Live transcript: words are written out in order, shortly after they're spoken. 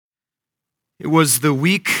It was the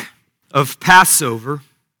week of Passover,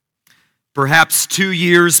 perhaps 2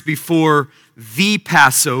 years before the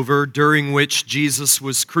Passover during which Jesus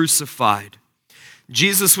was crucified.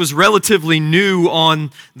 Jesus was relatively new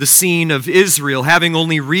on the scene of Israel, having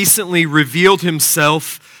only recently revealed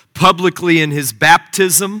himself publicly in his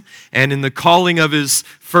baptism and in the calling of his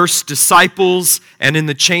first disciples and in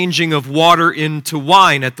the changing of water into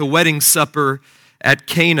wine at the wedding supper at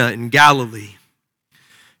Cana in Galilee.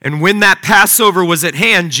 And when that Passover was at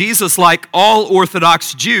hand, Jesus, like all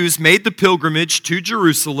Orthodox Jews, made the pilgrimage to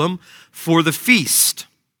Jerusalem for the feast.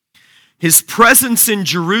 His presence in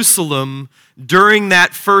Jerusalem during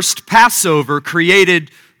that first Passover created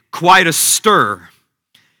quite a stir.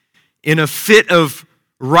 In a fit of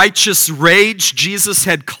righteous rage, Jesus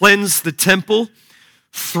had cleansed the temple,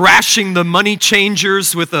 thrashing the money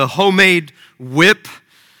changers with a homemade whip,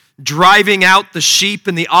 driving out the sheep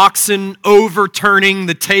and the oxen, overturning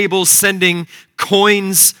the tables, sending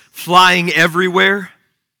coins flying everywhere.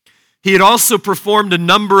 He had also performed a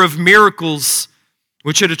number of miracles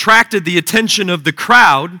which had attracted the attention of the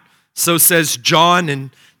crowd, so says John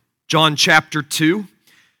in John chapter 2,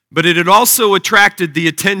 but it had also attracted the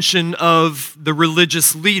attention of the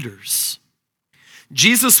religious leaders.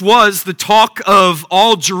 Jesus was the talk of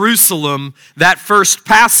all Jerusalem that first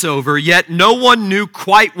Passover, yet no one knew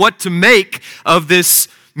quite what to make of this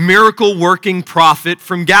miracle-working prophet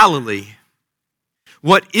from Galilee.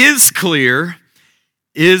 What is clear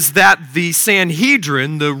is that the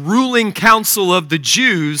Sanhedrin, the ruling council of the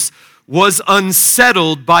Jews, was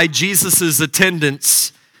unsettled by Jesus'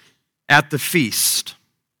 attendance at the feast.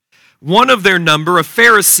 One of their number, a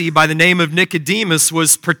Pharisee by the name of Nicodemus,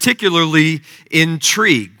 was particularly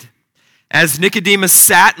intrigued. As Nicodemus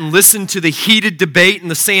sat and listened to the heated debate in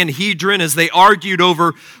the Sanhedrin as they argued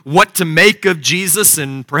over what to make of Jesus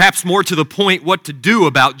and perhaps more to the point, what to do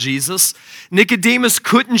about Jesus, Nicodemus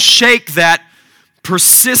couldn't shake that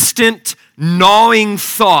persistent, gnawing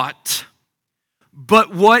thought,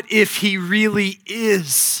 but what if he really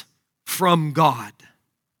is from God?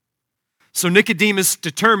 So Nicodemus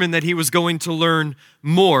determined that he was going to learn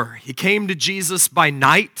more. He came to Jesus by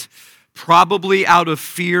night, probably out of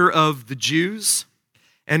fear of the Jews,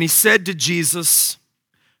 and he said to Jesus,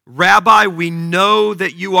 "Rabbi, we know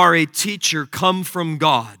that you are a teacher come from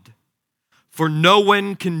God, for no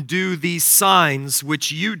one can do these signs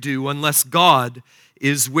which you do unless God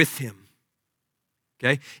is with him."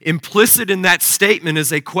 Okay? Implicit in that statement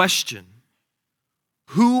is a question.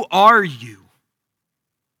 Who are you?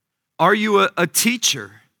 Are you a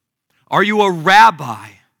teacher? Are you a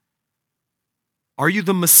rabbi? Are you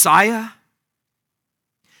the Messiah?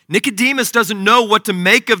 Nicodemus doesn't know what to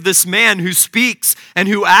make of this man who speaks and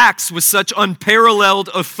who acts with such unparalleled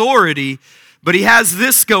authority, but he has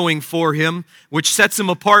this going for him, which sets him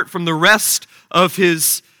apart from the rest of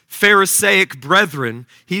his Pharisaic brethren.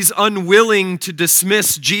 He's unwilling to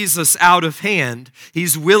dismiss Jesus out of hand.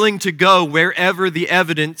 He's willing to go wherever the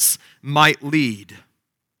evidence might lead.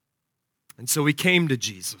 And so he came to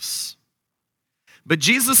Jesus. But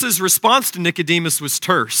Jesus' response to Nicodemus was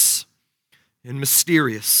terse and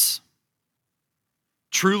mysterious.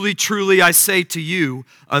 "Truly, truly, I say to you,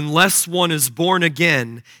 unless one is born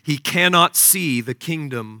again, he cannot see the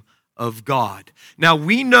kingdom of God." Now,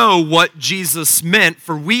 we know what Jesus meant,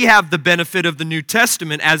 for we have the benefit of the New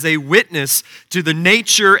Testament as a witness to the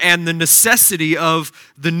nature and the necessity of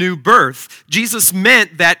the new birth. Jesus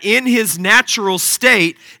meant that in his natural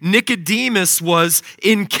state, Nicodemus was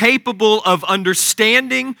incapable of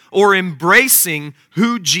understanding or embracing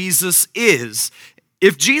who Jesus is.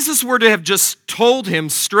 If Jesus were to have just told him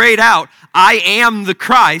straight out, "I am the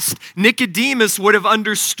Christ," Nicodemus would have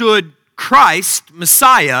understood Christ,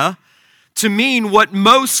 Messiah, to mean what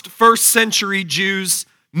most first century Jews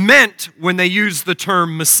meant when they used the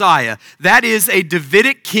term Messiah. That is, a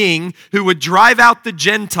Davidic king who would drive out the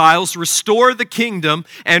Gentiles, restore the kingdom,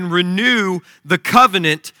 and renew the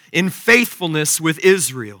covenant in faithfulness with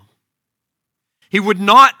Israel. He would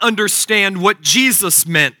not understand what Jesus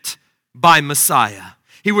meant by Messiah.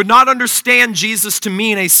 He would not understand Jesus to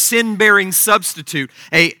mean a sin-bearing substitute,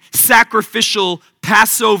 a sacrificial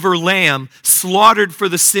Passover lamb slaughtered for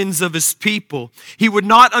the sins of his people. He would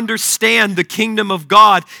not understand the kingdom of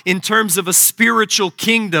God in terms of a spiritual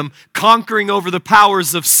kingdom conquering over the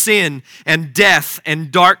powers of sin and death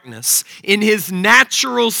and darkness. In his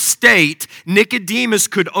natural state, Nicodemus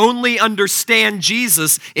could only understand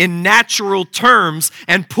Jesus in natural terms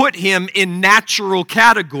and put him in natural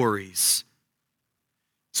categories.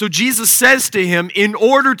 So Jesus says to him, in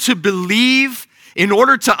order to believe In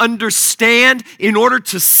order to understand, in order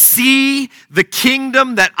to see the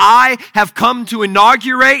kingdom that I have come to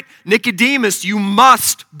inaugurate, Nicodemus, you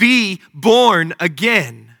must be born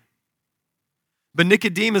again. But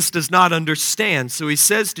Nicodemus does not understand. So he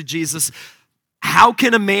says to Jesus, how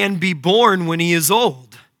can a man be born when he is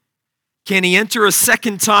old? Can he enter a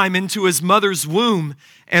second time into his mother's womb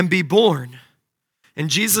and be born? And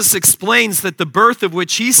Jesus explains that the birth of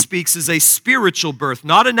which he speaks is a spiritual birth,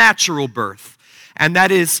 not a natural birth. And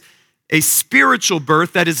that is a spiritual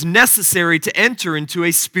birth that is necessary to enter into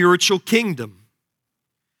a spiritual kingdom.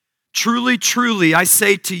 Truly, truly, I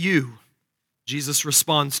say to you, Jesus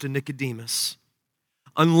responds to Nicodemus,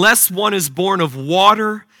 unless one is born of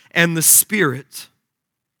water and the Spirit,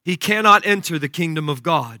 he cannot enter the kingdom of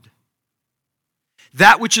God.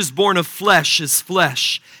 That which is born of flesh is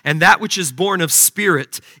flesh, and that which is born of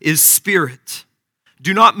spirit is spirit.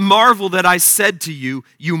 Do not marvel that I said to you,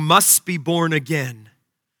 you must be born again.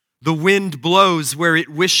 The wind blows where it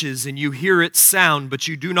wishes, and you hear its sound, but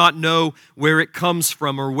you do not know where it comes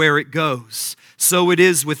from or where it goes. So it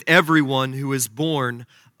is with everyone who is born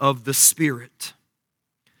of the Spirit.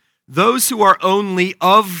 Those who are only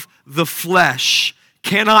of the flesh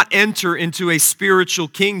cannot enter into a spiritual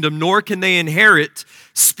kingdom, nor can they inherit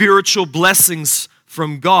spiritual blessings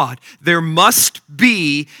from God. There must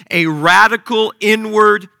be a radical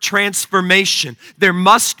inward transformation. There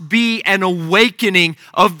must be an awakening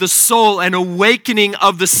of the soul, an awakening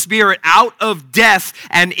of the spirit out of death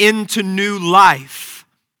and into new life.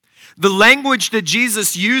 The language that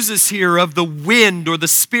Jesus uses here of the wind or the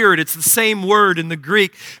spirit, it's the same word in the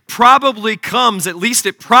Greek, probably comes, at least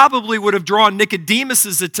it probably would have drawn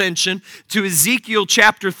Nicodemus's attention to Ezekiel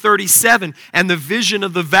chapter 37 and the vision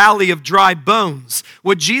of the valley of dry bones.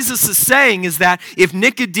 What Jesus is saying is that if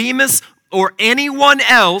Nicodemus or anyone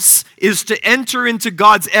else is to enter into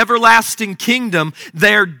God's everlasting kingdom,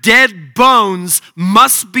 their dead bones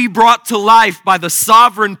must be brought to life by the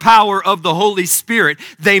sovereign power of the Holy Spirit.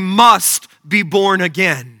 They must be born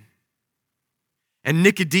again. And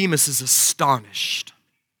Nicodemus is astonished.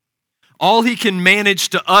 All he can manage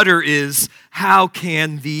to utter is, how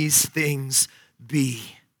can these things be?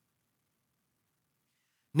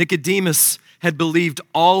 Nicodemus had believed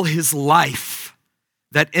all his life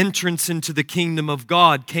that entrance into the kingdom of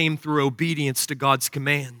God came through obedience to God's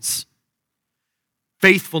commands,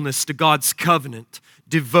 faithfulness to God's covenant,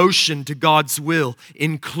 devotion to God's will,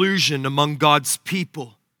 inclusion among God's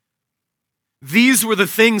people. These were the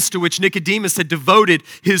things to which Nicodemus had devoted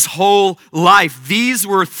his whole life. These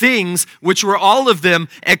were things which were all of them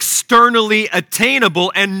externally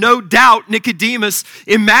attainable, and no doubt Nicodemus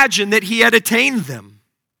imagined that he had attained them.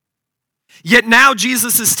 Yet now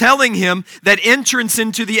Jesus is telling him that entrance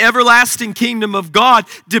into the everlasting kingdom of God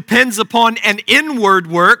depends upon an inward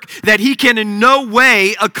work that he can in no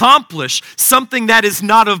way accomplish. Something that is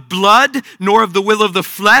not of blood, nor of the will of the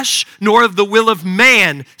flesh, nor of the will of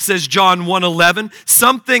man, says John 1:11.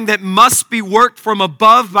 Something that must be worked from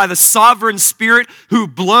above by the sovereign Spirit who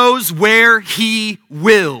blows where he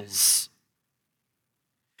wills.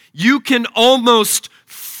 You can almost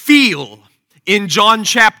feel in John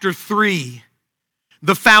chapter 3,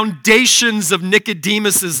 the foundations of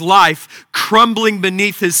Nicodemus's life crumbling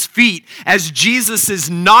beneath his feet as Jesus is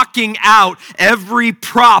knocking out every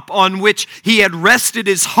prop on which he had rested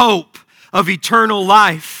his hope of eternal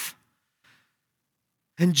life.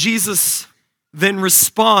 And Jesus then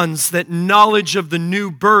responds that knowledge of the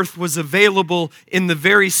new birth was available in the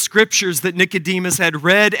very scriptures that Nicodemus had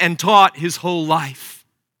read and taught his whole life.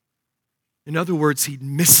 In other words, he'd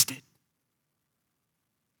missed it.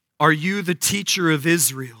 Are you the teacher of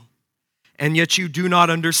Israel, and yet you do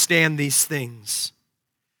not understand these things?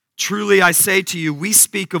 Truly I say to you, we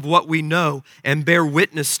speak of what we know and bear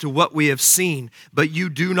witness to what we have seen, but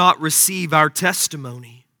you do not receive our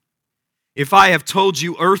testimony. If I have told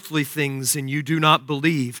you earthly things and you do not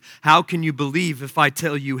believe, how can you believe if I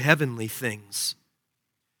tell you heavenly things?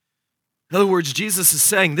 In other words, Jesus is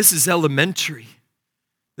saying this is elementary.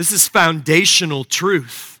 This is foundational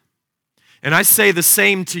truth. And I say the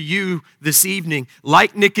same to you this evening.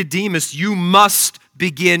 Like Nicodemus, you must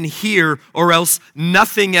begin here, or else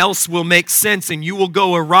nothing else will make sense, and you will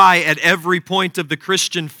go awry at every point of the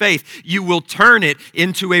Christian faith. You will turn it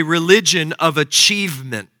into a religion of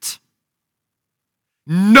achievement.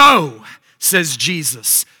 No, says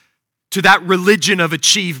Jesus, to that religion of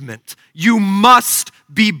achievement. You must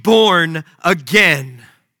be born again.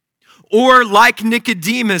 Or like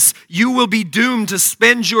Nicodemus, you will be doomed to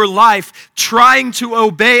spend your life trying to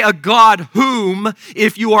obey a God whom,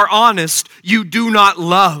 if you are honest, you do not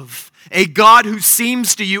love. a God who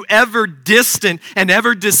seems to you ever distant and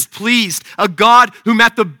ever displeased, a God whom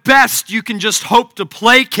at the best you can just hope to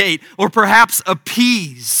placate or perhaps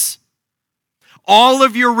appease. All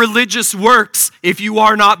of your religious works, if you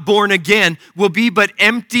are not born again, will be but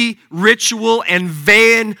empty ritual and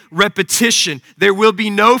vain repetition. There will be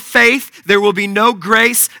no faith, there will be no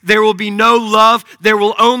grace, there will be no love, there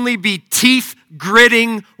will only be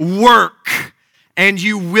teeth-gritting work, and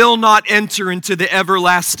you will not enter into the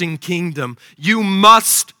everlasting kingdom. You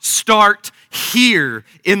must start here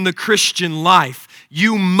in the Christian life.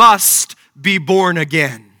 You must be born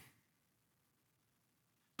again.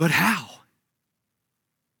 But how?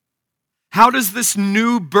 How does this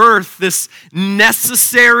new birth, this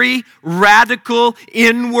necessary, radical,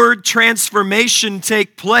 inward transformation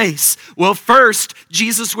take place? Well, first,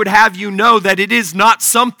 Jesus would have you know that it is not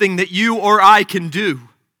something that you or I can do.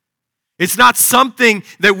 It's not something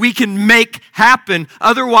that we can make happen.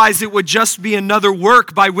 Otherwise, it would just be another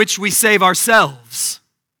work by which we save ourselves.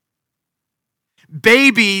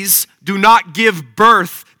 Babies do not give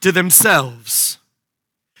birth to themselves.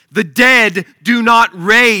 The dead do not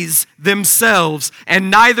raise themselves,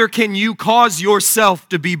 and neither can you cause yourself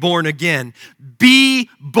to be born again. Be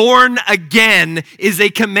born again is a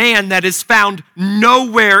command that is found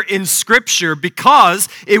nowhere in Scripture because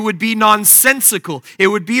it would be nonsensical. It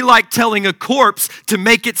would be like telling a corpse to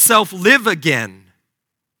make itself live again.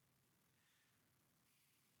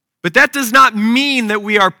 But that does not mean that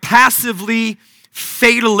we are passively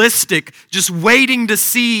fatalistic, just waiting to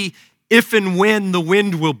see if and when the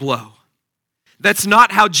wind will blow. That's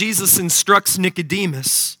not how Jesus instructs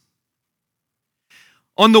Nicodemus.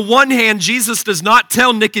 On the one hand, Jesus does not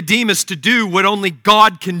tell Nicodemus to do what only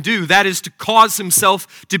God can do, that is to cause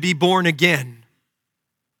himself to be born again.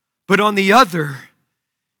 But on the other,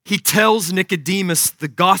 he tells Nicodemus the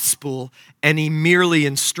gospel and he merely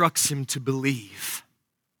instructs him to believe.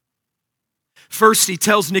 First, he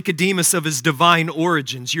tells Nicodemus of his divine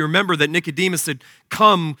origins. You remember that Nicodemus had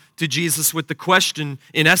come to Jesus with the question,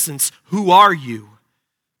 in essence, who are you?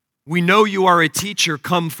 We know you are a teacher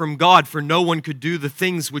come from God, for no one could do the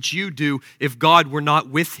things which you do if God were not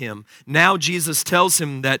with him. Now Jesus tells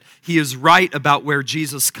him that he is right about where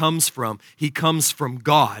Jesus comes from. He comes from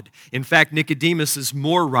God. In fact, Nicodemus is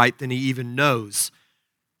more right than he even knows.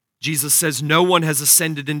 Jesus says, no one has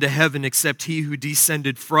ascended into heaven except he who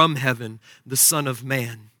descended from heaven, the Son of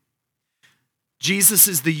Man. Jesus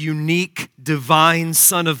is the unique, divine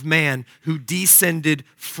Son of Man who descended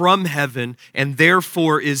from heaven and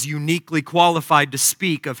therefore is uniquely qualified to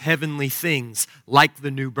speak of heavenly things like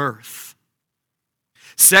the new birth.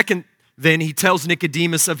 Second, then, he tells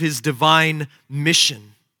Nicodemus of his divine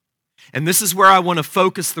mission. And this is where I want to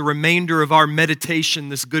focus the remainder of our meditation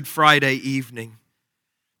this Good Friday evening.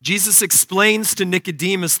 Jesus explains to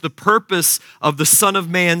Nicodemus the purpose of the Son of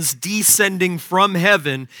Man's descending from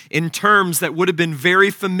heaven in terms that would have been very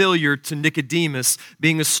familiar to Nicodemus,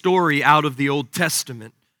 being a story out of the Old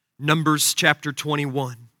Testament, Numbers chapter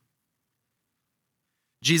 21.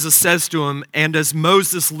 Jesus says to him, and as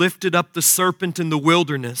Moses lifted up the serpent in the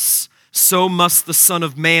wilderness, so must the Son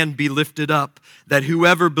of Man be lifted up, that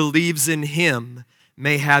whoever believes in him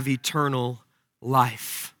may have eternal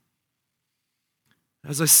life.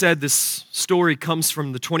 As I said, this story comes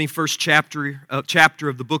from the 21st chapter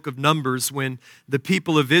of the book of Numbers, when the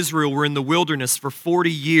people of Israel were in the wilderness for 40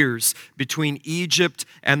 years between Egypt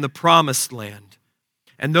and the Promised Land.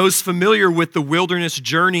 And those familiar with the wilderness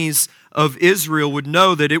journeys of Israel would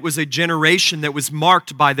know that it was a generation that was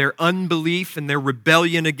marked by their unbelief and their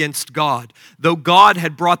rebellion against God. Though God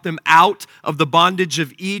had brought them out of the bondage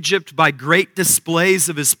of Egypt by great displays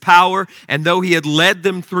of his power, and though he had led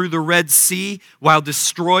them through the Red Sea while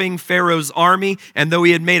destroying Pharaoh's army, and though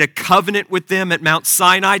he had made a covenant with them at Mount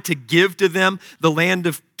Sinai to give to them the land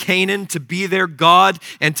of Canaan to be their God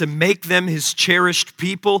and to make them his cherished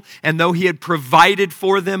people, and though he had provided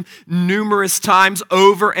for them numerous times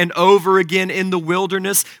over and over again in the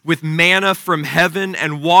wilderness with manna from heaven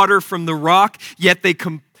and water from the rock, yet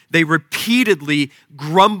they repeatedly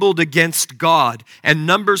grumbled against God. And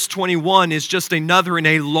Numbers 21 is just another in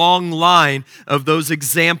a long line of those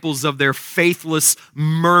examples of their faithless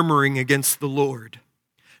murmuring against the Lord.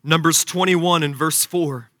 Numbers 21 and verse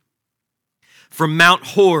 4. From Mount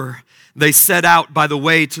Hor, they set out by the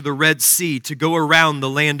way to the Red Sea to go around the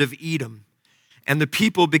land of Edom. And the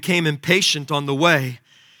people became impatient on the way.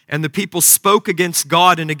 And the people spoke against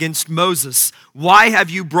God and against Moses. Why have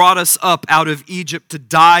you brought us up out of Egypt to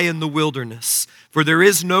die in the wilderness? For there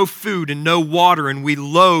is no food and no water, and we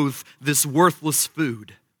loathe this worthless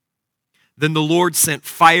food. Then the Lord sent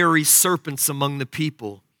fiery serpents among the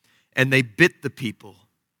people, and they bit the people,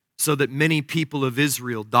 so that many people of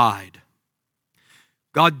Israel died.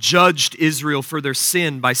 God judged Israel for their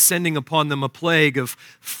sin by sending upon them a plague of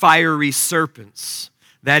fiery serpents,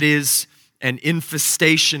 that is, an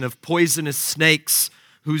infestation of poisonous snakes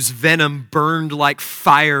whose venom burned like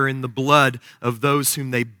fire in the blood of those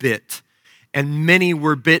whom they bit. And many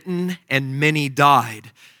were bitten and many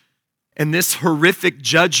died. And this horrific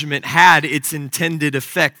judgment had its intended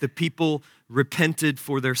effect. The people repented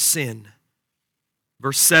for their sin.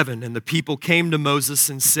 Verse 7, and the people came to Moses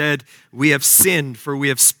and said, "We have sinned, for we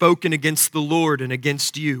have spoken against the Lord and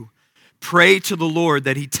against you. Pray to the Lord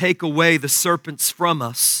that he take away the serpents from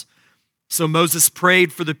us." So Moses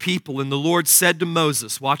prayed for the people, and the Lord said to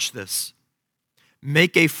Moses, watch this,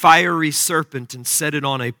 "Make a fiery serpent and set it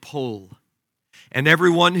on a pole, and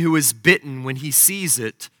everyone who is bitten when he sees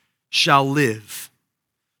it shall live."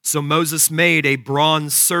 So Moses made a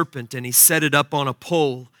bronze serpent, and he set it up on a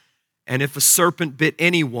pole. And if a serpent bit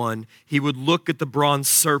anyone, he would look at the bronze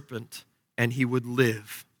serpent and he would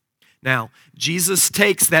live. Now, Jesus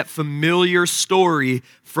takes that familiar story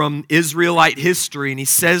from Israelite history and he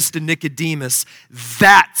says to Nicodemus,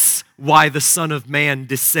 that's why the Son of Man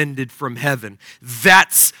descended from heaven.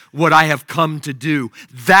 That's what I have come to do.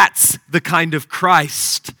 That's the kind of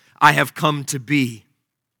Christ I have come to be.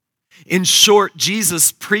 In short,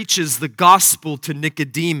 Jesus preaches the gospel to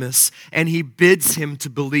Nicodemus and he bids him to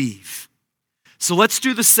believe. So let's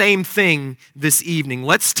do the same thing this evening.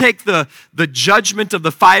 Let's take the judgment of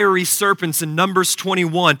the fiery serpents in Numbers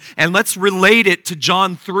 21 and let's relate it to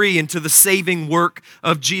John 3 and to the saving work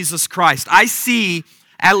of Jesus Christ. I see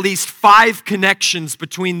at least 5 connections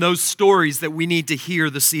between those stories that we need to hear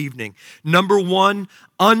this evening. Number 1,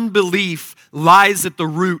 unbelief lies at the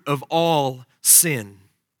root of all sin.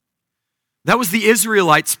 That was the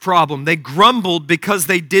Israelites' problem. They grumbled because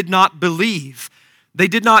they did not believe. They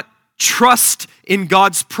did not trust in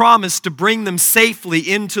God's promise to bring them safely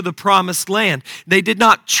into the promised land. They did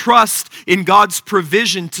not trust in God's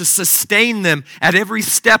provision to sustain them at every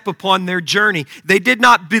step upon their journey. They did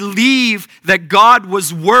not believe that God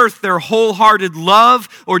was worth their wholehearted love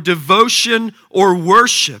or devotion or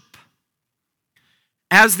worship.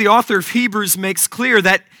 As the author of Hebrews makes clear,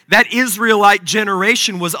 that Israelite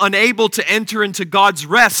generation was unable to enter into God's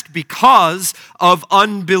rest because of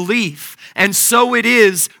unbelief. And so it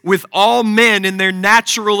is with all men in their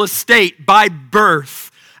natural estate by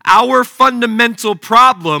birth. Our fundamental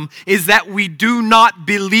problem is that we do not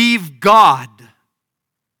believe God.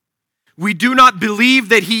 We do not believe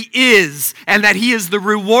that He is and that He is the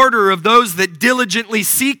rewarder of those that diligently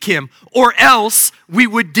seek Him, or else we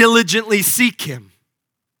would diligently seek Him.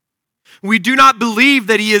 We do not believe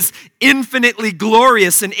that He is infinitely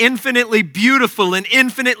glorious and infinitely beautiful and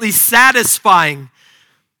infinitely satisfying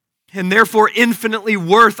and therefore infinitely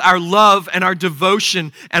worth our love and our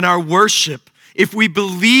devotion and our worship. If we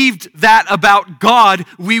believed that about God,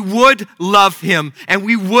 we would love Him and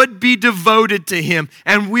we would be devoted to Him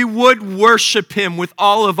and we would worship Him with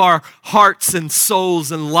all of our hearts and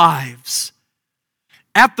souls and lives.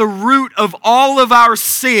 At the root of all of our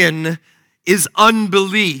sin is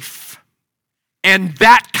unbelief. And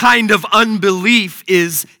that kind of unbelief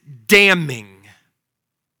is damning.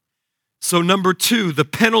 So number 2, the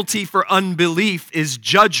penalty for unbelief is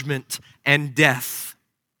judgment and death.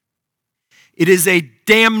 It is a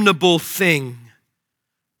damnable thing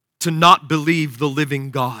to not believe the living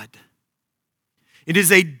God. It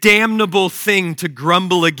is a damnable thing to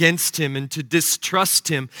grumble against Him and to distrust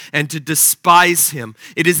Him and to despise Him.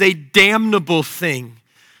 It is a damnable thing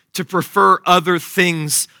to prefer other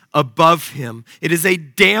things above Him. It is a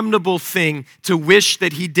damnable thing to wish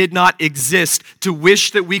that He did not exist, to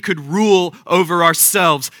wish that we could rule over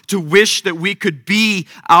ourselves, to wish that we could be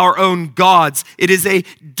our own gods. It is a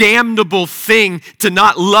damnable thing to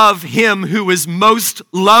not love Him who is most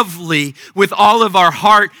lovely with all of our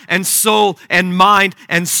heart and soul and mind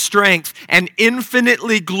and strength. An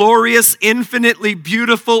infinitely glorious, infinitely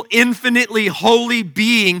beautiful, infinitely holy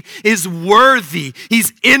being is worthy.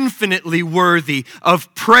 He's infinitely worthy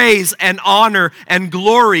of praise and honor and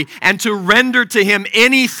glory, and to render to Him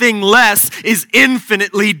anything less is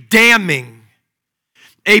infinitely damning.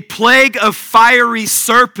 A plague of fiery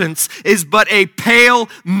serpents is but a pale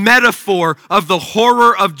metaphor of the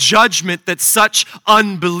horror of judgment that such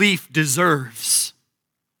unbelief deserves.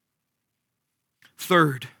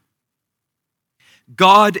 Third,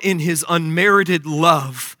 God in His unmerited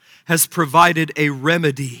love has provided a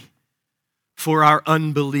remedy for our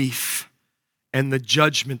unbelief and the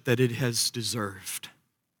judgment that it has deserved.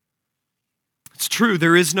 It's true,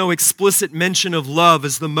 there is no explicit mention of love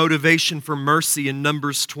as the motivation for mercy in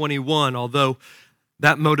Numbers 21, although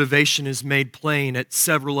That motivation is made plain at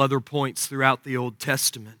several other points throughout the Old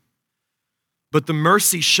Testament. But the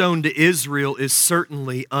mercy shown to Israel is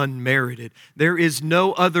certainly unmerited. There is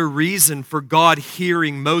no other reason for God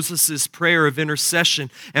hearing Moses' prayer of intercession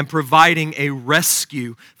and providing a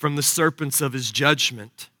rescue from the serpents of his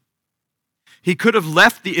judgment. He could have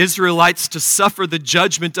left the Israelites to suffer the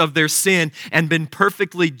judgment of their sin and been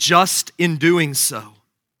perfectly just in doing so.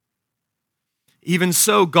 Even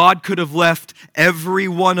so, God could have left every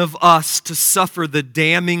one of us to suffer the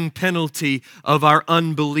damning penalty of our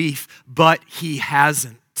unbelief, but He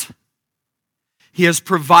hasn't. He has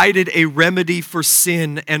provided a remedy for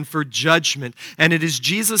sin and for judgment, and it is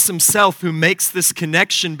Jesus Himself who makes this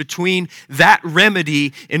connection between that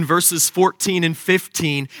remedy in verses 14 and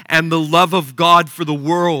 15 and the love of God for the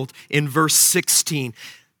world in verse 16.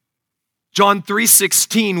 John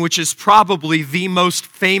 3:16, which is probably the most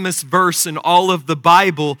famous verse in all of the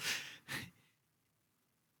Bible,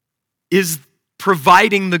 is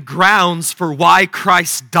providing the grounds for why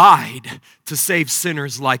Christ died to save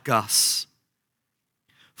sinners like us.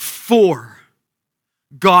 For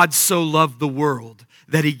God so loved the world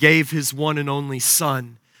that He gave His one and only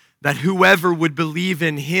Son, that whoever would believe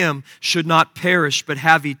in Him should not perish but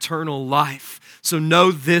have eternal life. So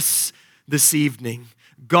know this evening.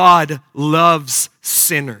 God loves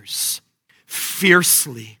sinners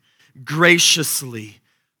fiercely, graciously,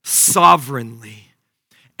 sovereignly.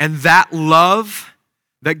 And that love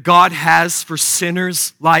that God has for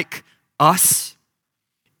sinners like us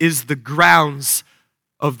is the grounds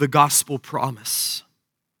of the gospel promise.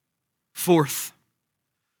 Fourth,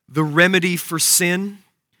 the remedy for sin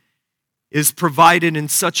is provided in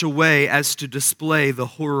such a way as to display the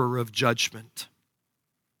horror of judgment.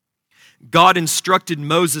 God instructed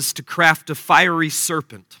Moses to craft a fiery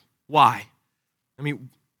serpent. Why?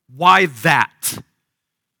 Why that?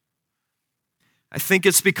 I think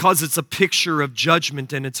it's because it's a picture of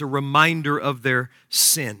judgment and it's a reminder of their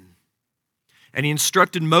sin. And He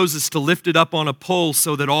instructed Moses to lift it up on a pole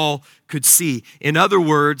so that all could see. In other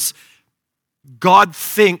words, God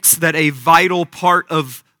thinks that a vital part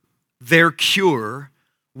of their cure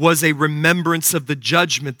was a remembrance of the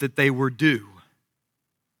judgment that they were due.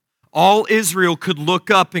 All Israel could look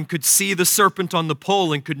up and could see the serpent on the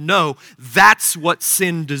pole and could know that's what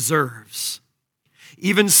sin deserves.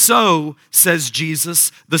 Even so, says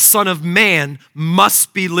Jesus, the Son of Man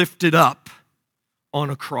must be lifted up on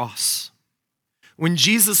a cross. When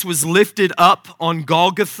Jesus was lifted up on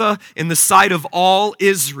Golgotha in the sight of all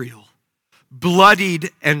Israel, bloodied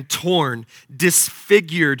and torn,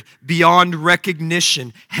 disfigured beyond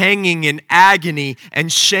recognition, hanging in agony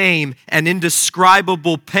and shame and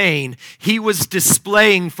indescribable pain, He was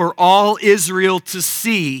displaying for all Israel to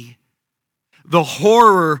see the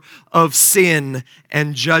horror of sin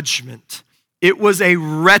and judgment. It was a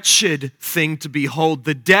wretched thing to behold.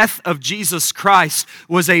 The death of Jesus Christ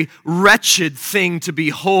was a wretched thing to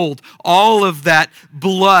behold. All of that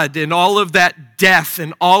blood and all of that death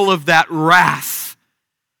and all of that wrath.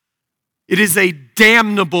 It is a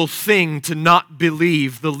damnable thing to not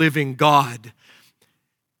believe the living God.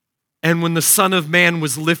 And when the Son of Man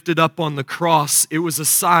was lifted up on the cross, it was a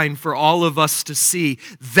sign for all of us to see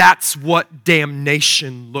that's what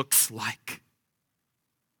damnation looks like.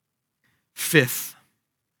 Fifth,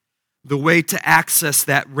 the way to access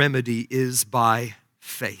that remedy is by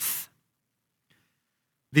faith.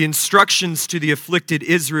 The instructions to the afflicted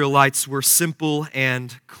Israelites were simple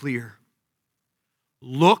and clear.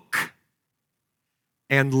 Look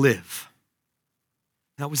and live.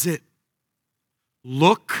 That was it.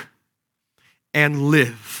 Look and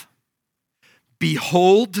live.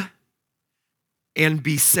 Behold and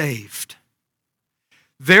be saved.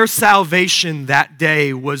 Their salvation that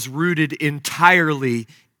day was rooted entirely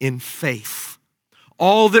in faith.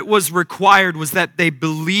 All that was required was that they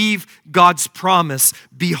believe God's promise.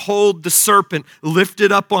 Behold the serpent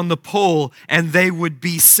lifted up on the pole, and they would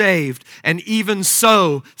be saved. And even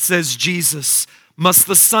so, says Jesus, must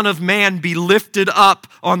the Son of Man be lifted up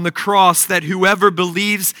on the cross, that whoever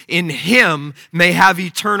believes in Him may have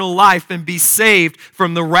eternal life and be saved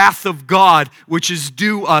from the wrath of God, which is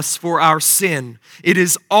due us for our sin. It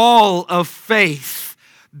is all of faith.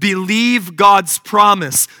 Believe God's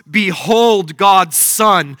promise. Behold God's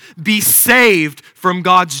Son. Be saved from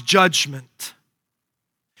God's judgment.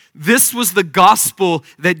 This was the gospel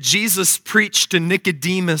that Jesus preached to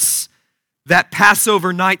Nicodemus that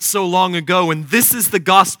Passover night so long ago, and this is the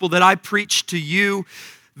gospel that I preach to you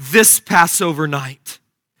this Passover night.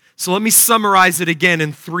 So let me summarize it again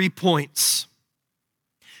in 3 points.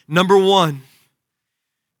 Number 1,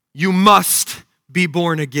 you must be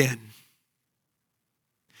born again.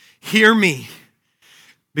 Hear me.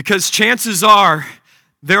 Because chances are,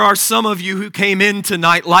 there are some of you who came in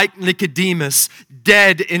tonight like Nicodemus,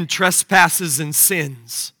 dead in trespasses and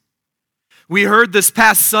sins. We heard this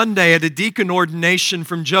past Sunday at a deacon ordination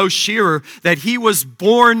from Joe Shearer that he was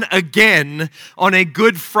born again on a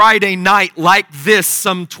Good Friday night like this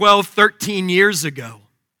some 12, 13 years ago.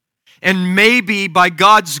 And maybe by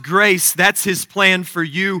God's grace, that's His plan for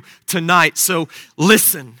you tonight. So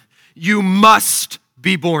listen, you must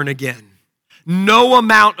be born again. No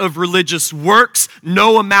amount of religious works,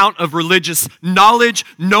 no amount of religious knowledge,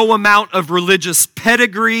 no amount of religious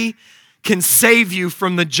pedigree can save you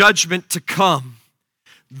from the judgment to come.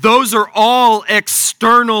 Those are all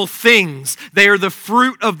external things. They are the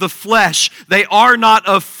fruit of the flesh. They are not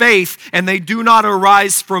of faith, and they do not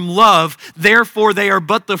arise from love. Therefore, they are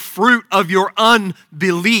but the fruit of your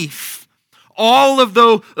unbelief. All of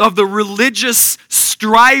the religious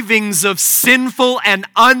strivings of sinful and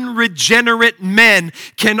unregenerate men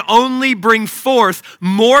can only bring forth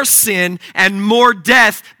more sin and more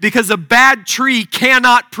death, because a bad tree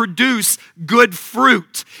cannot produce good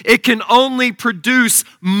fruit. It can only produce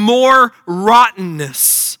more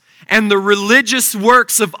rottenness. And the religious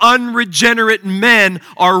works of unregenerate men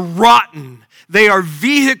are rotten. They are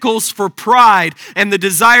vehicles for pride and the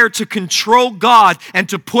desire to control God and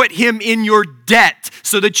to put Him in your debt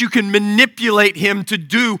so that you can manipulate Him to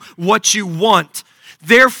do what you want.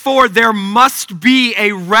 Therefore, there must be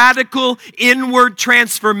a radical inward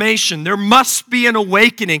transformation. There must be an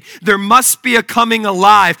awakening. There must be a coming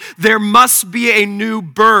alive. There must be a new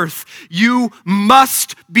birth. You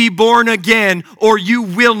must be born again, or you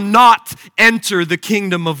will not enter the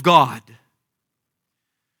kingdom of God.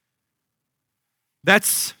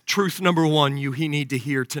 That's truth number one you need to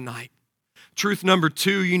hear tonight. Truth number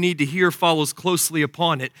two you need to hear follows closely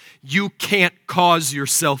upon it. You can't cause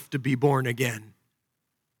yourself to be born again.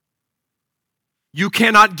 You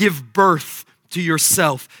cannot give birth to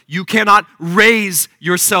yourself. You cannot raise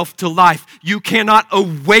yourself to life. You cannot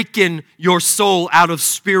awaken your soul out of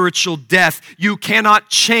spiritual death. You cannot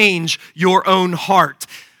change your own heart.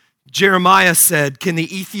 Jeremiah said, "Can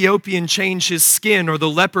the Ethiopian change his skin or the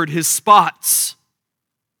leopard his spots?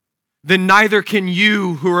 Then neither can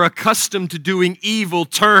you who are accustomed to doing evil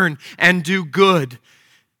turn and do good."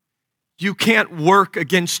 You can't work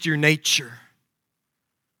against your nature.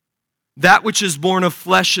 That which is born of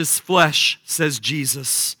flesh is flesh, says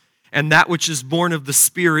Jesus, and that which is born of the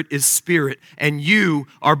Spirit is spirit. And you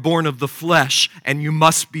are born of the flesh, and you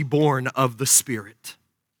must be born of the Spirit.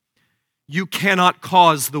 You cannot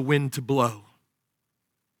cause the wind to blow.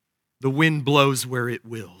 The wind blows where it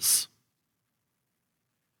wills.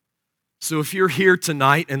 So if you're here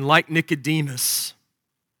tonight and like Nicodemus,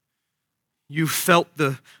 you felt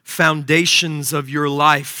the foundations of your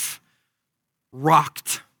life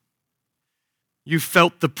rocked. You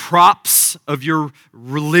felt the props of your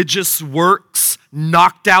religious works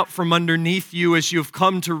knocked out from underneath you as you've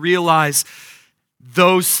come to realize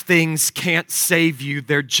those things can't save you.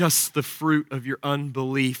 They're just the fruit of your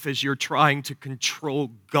unbelief as you're trying to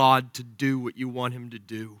control God to do what you want Him to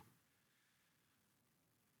do.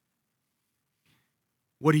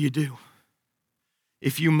 What do?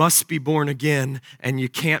 If you must be born again and you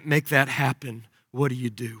can't make that happen, what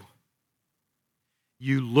do?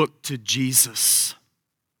 You look to Jesus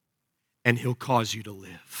and He'll cause you to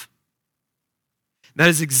live. That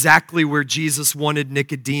is exactly where Jesus wanted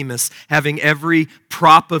Nicodemus, having every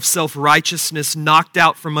prop of self-righteousness knocked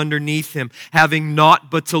out from underneath him, having naught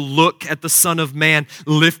but to look at the Son of Man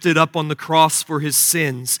lifted up on the cross for his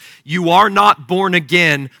sins. You are not born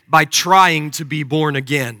again by trying to be born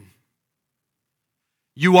again.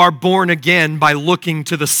 You are born again by looking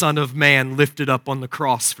to the Son of Man lifted up on the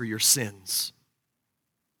cross for your sins.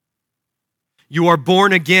 You are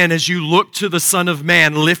born again as you look to the Son of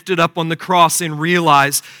Man lifted up on the cross and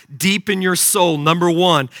realize deep in your soul, number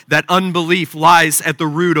one, that unbelief lies at the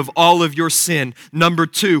root of all of your sin. Number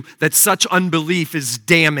two, that such unbelief is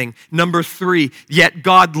damning. Number three, yet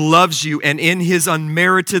God loves you, and in His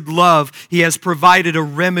unmerited love, He has provided a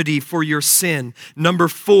remedy for your sin. Number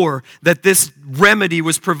four, that this remedy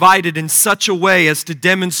was provided in such a way as to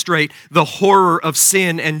demonstrate the horror of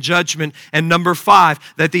sin and judgment. And number five,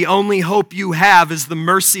 that the only hope you have is the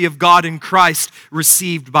mercy of God in Christ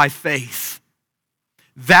received by faith.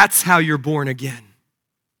 That's how you're born again.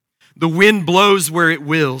 The wind blows where it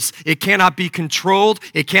wills. It cannot be controlled.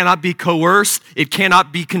 It cannot be coerced. It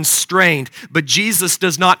cannot be constrained. But Jesus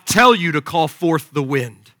does not tell you to call forth the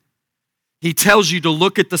wind. He tells you to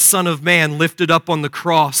look at the Son of Man lifted up on the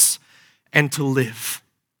cross and to live.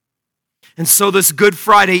 And so this Good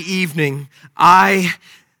Friday evening, I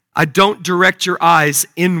don't direct your eyes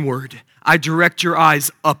inward. I direct your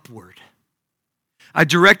eyes upward. I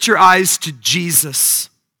direct your eyes to Jesus.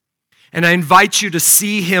 And I invite you to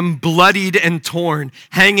see him bloodied and torn,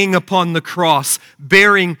 hanging upon the cross,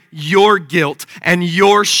 bearing your guilt and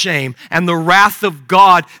your shame and the wrath of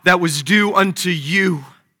God that was due unto you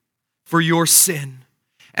for your sin.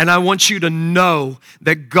 And I want you to know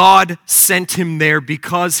that God sent him there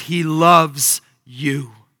because he loves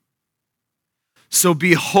you. So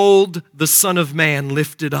behold the Son of Man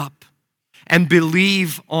lifted up, and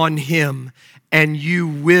believe on him, and you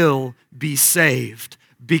will be saved.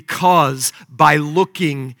 Because by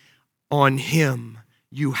looking on him,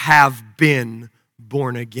 you have been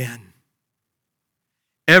born again.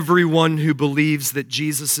 Everyone who believes that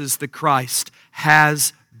Jesus is the Christ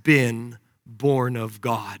has been born of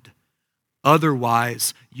God.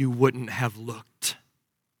 Otherwise, you wouldn't have looked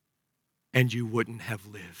and you wouldn't have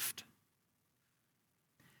lived.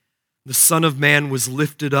 The Son of Man was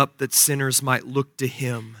lifted up that sinners might look to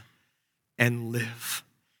him and live.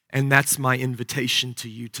 And that's my invitation to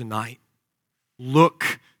you tonight.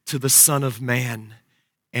 Look to the Son of Man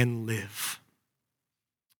and live.